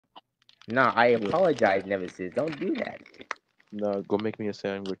Nah, I apologize, Nemesis. Don't do that. No, go make me a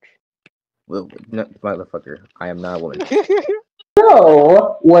sandwich. Well, no, motherfucker, I am not a woman.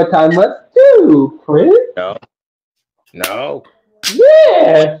 So, what I must do, Prince? No. No.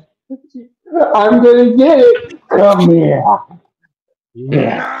 Yeah! I'm gonna get it! Come here!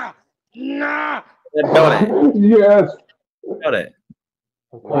 Yeah! Nah. Know that. Yes! Know that.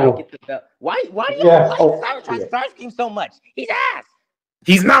 Why get the belt? Why do you Yeah. like Cybertron Starscream so much? He's ass.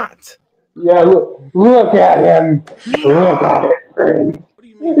 He's not. Yeah, look at him! Look at it, Prince!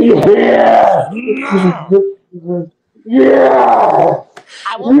 Yeah! Yeah!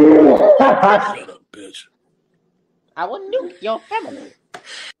 I will. Yeah! Shut up, bitch. I will nuke your family.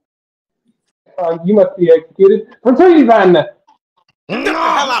 You must be executed for treason! Get the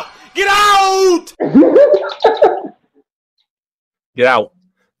hell out! Get out! Get out.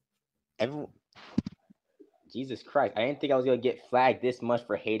 Everyone. Jesus Christ! I didn't think I was gonna get flagged this much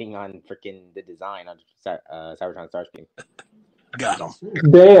for hating on freaking the design on Cybertron Starscream. Got him.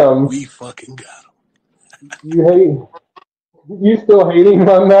 Damn. We fucking got him. You still hating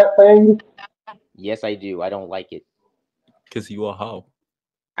on that thing? Yes, I do. I don't like it. Cause you a hoe.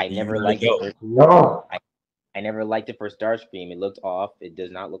 I never There liked you it. No. I never liked it for Starscream. It looked off. It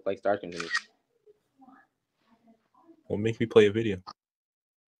does not look like Starscream to me. Well, make me play a video.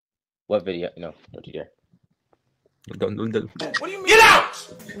 What video? No, don't you dare. Don't. What do you mean? Get out!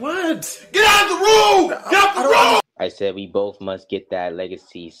 What? Get out of the room! Get out the room! I said we both must get that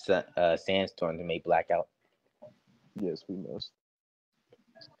Legacy Sandstorm to make Blackout. Yes, we must.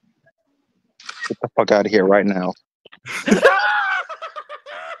 Get the fuck out of here right now.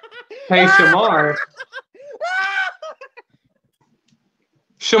 Hey, Shamar.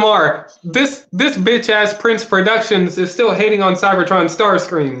 Shamar, this bitch ass Prince Productions is still hating on Cybertron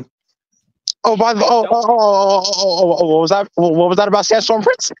Starscream. Oh, by the what was that? What was that about Sandstorm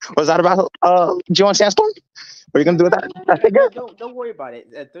Prince? Was that about G1 Sandstorm? What are you gonna do with that? That figure? Don't worry about it.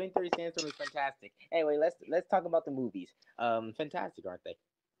 330 Sandstorm is fantastic. Anyway, let's talk about the movies. Fantastic, aren't they?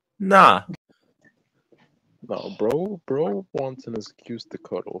 Nah. No, bro wants an excuse to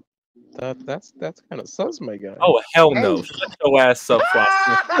cuddle. That's kind of sus, my guy. Oh hell no! Shut your ass up,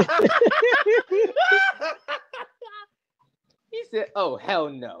 Frosty. He said, "Oh hell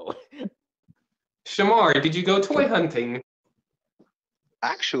no." Shamar, did you go toy hunting?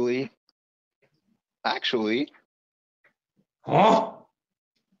 Actually. Huh?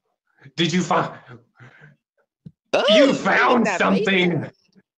 Did you find? Oh, You found that something. face.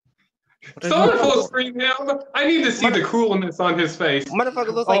 Someone full screen him. I need to see the coolness on his face.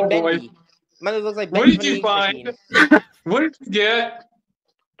 Motherfucker looks Oh, like boy. Bendy. Motherfucker looks like What Bendy did from the you Ink find? Machine. What did you get?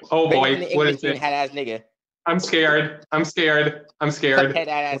 Oh Bendy boy, from the Ink what is Machine, it? head ass nigga. I'm scared. Head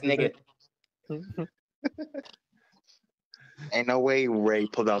ass nigga. Ain't no way Ray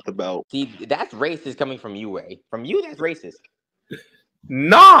pulled out the belt. See, that's racist coming from you, Ray. From you, that's racist.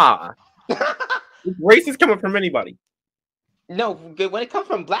 Nah. Racist coming from anybody. No, when it comes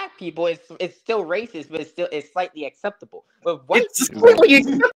from black people, it's still racist, but it's slightly acceptable. But white It's people, completely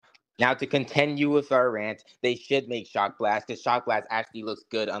acceptable. now to continue with our rant, they should make Shock Blast because Shock Blast actually looks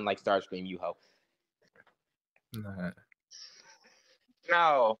good, unlike Starscream. You ho. Nah.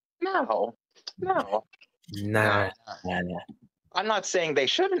 No. Nah. I'm not saying they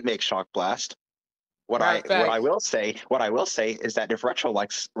shouldn't make Shock Blast. What Matter of fact- I will say is that if Retro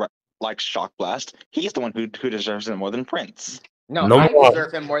likes Shock Blast, he's the one who deserves it more than Prince. No, No I more.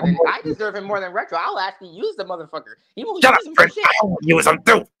 deserve him more than Retro. I'll actually use the motherfucker. He won't Shut use him up, for Prince. shit. I won't use him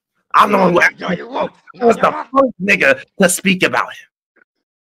too. I'm the one who No, you won't. was the first nigga to speak about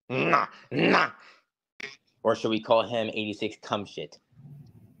him. Nah. Or should we call him 86 cum shit?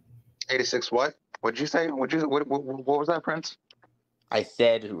 86 what? What'd you say? What was that, Prince? I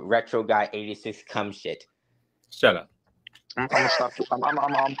said Retro guy 86 cum shit. Shut up. I'm gonna stop. I'm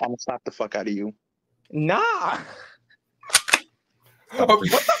gonna slap the fuck out of you. Nah. What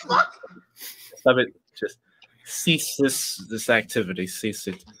the fuck? Stop it. Just cease this activity. Cease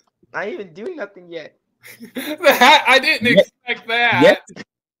it. I ain't even doing nothing yet. I didn't expect that.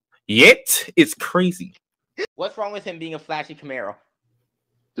 Yet it's crazy. What's wrong with him being a flashy Camaro?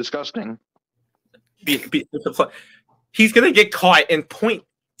 Disgusting. He's gonna get caught in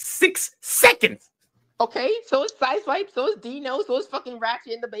 0.6 seconds. Okay, so is Sideswipe, so is Dino, so is fucking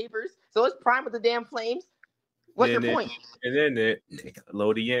Ratchet and the Babers, so is Prime with the damn flames. What's your point? And then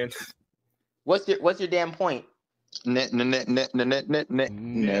Nickelodeon. What's your damn point? Nigga.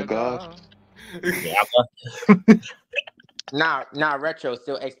 Nah, Retro,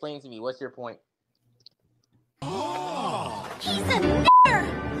 still explain to me, what's your point? He's a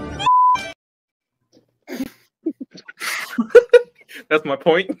That's my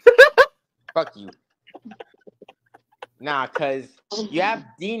point. Fuck you. Nah, cause you have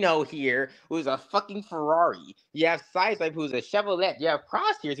Dino here, who's a fucking Ferrari. You have Sideswipe, who's a Chevrolet. You have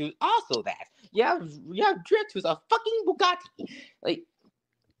Crosshairs, who's also that. You have Drift, who's a fucking Bugatti. Like,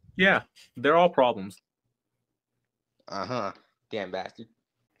 Yeah, they're all problems. damn bastard.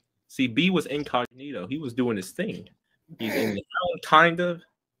 See, B was incognito. He was doing his thing. He's in the kind of,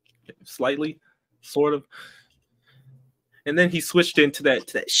 slightly, sort of. And then he switched into that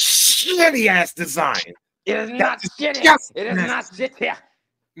shitty ass design. It is not shitty. It is not shitty.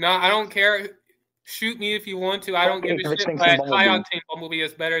 No, I don't care. Shoot me if you want to. I don't give a shit. Extinction But Bumblebee. High Octane Bumblebee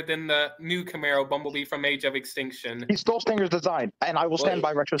is better than the new Camaro Bumblebee from Age of Extinction. He stole Stinger's design, and I will stand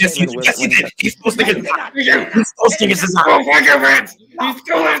by retro Yes, statement. he did. He's supposed to get He's supposed to get his Go design. fuck your friends! He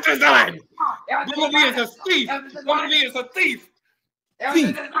stole his design! Bumblebee is a thief! Bumblebee is a thief! He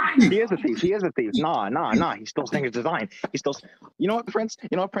is a thief. He is a thief. Nah. He stole Stinger's design. He stole. You know what, Prince?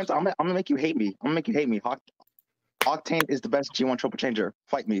 I'm gonna make you hate me. Octane is the best G1 triple changer.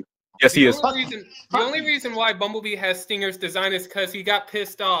 Fight me. Yes, he is. The only reason why Bumblebee has Stinger's design is because he got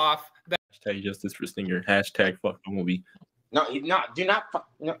pissed off. Hashtag justice for Stinger. Hashtag fuck Bumblebee. No, do not.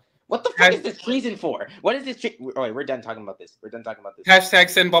 No. What the fuck is this treason for? What is this? Oh, wait, we're done talking about this. Hashtag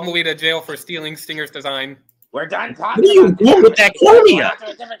send Bumblebee to jail for stealing Stinger's design. We're done What talking are you about doing with that Chromia?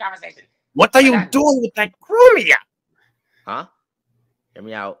 This. Different conversation. What are you doing with that Chromia? Huh? Hear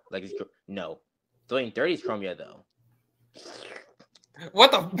me out. Like, no. Still ain't 30s Chromia, though.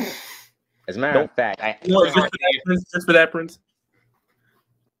 What the? As a matter of fact, No, just for that, Prince.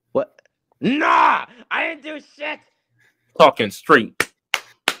 What? Nah! I didn't do shit! Talking straight.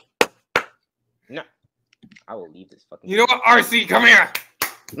 No. I will leave this fucking... You know what, RC, come here!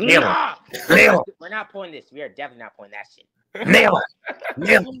 Nail Nah! Nail We're not pulling this. We are definitely not pulling that shit. Nail it.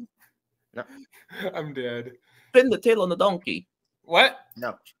 Nail it. No. I'm dead. Spin the tail on the donkey. What?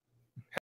 No.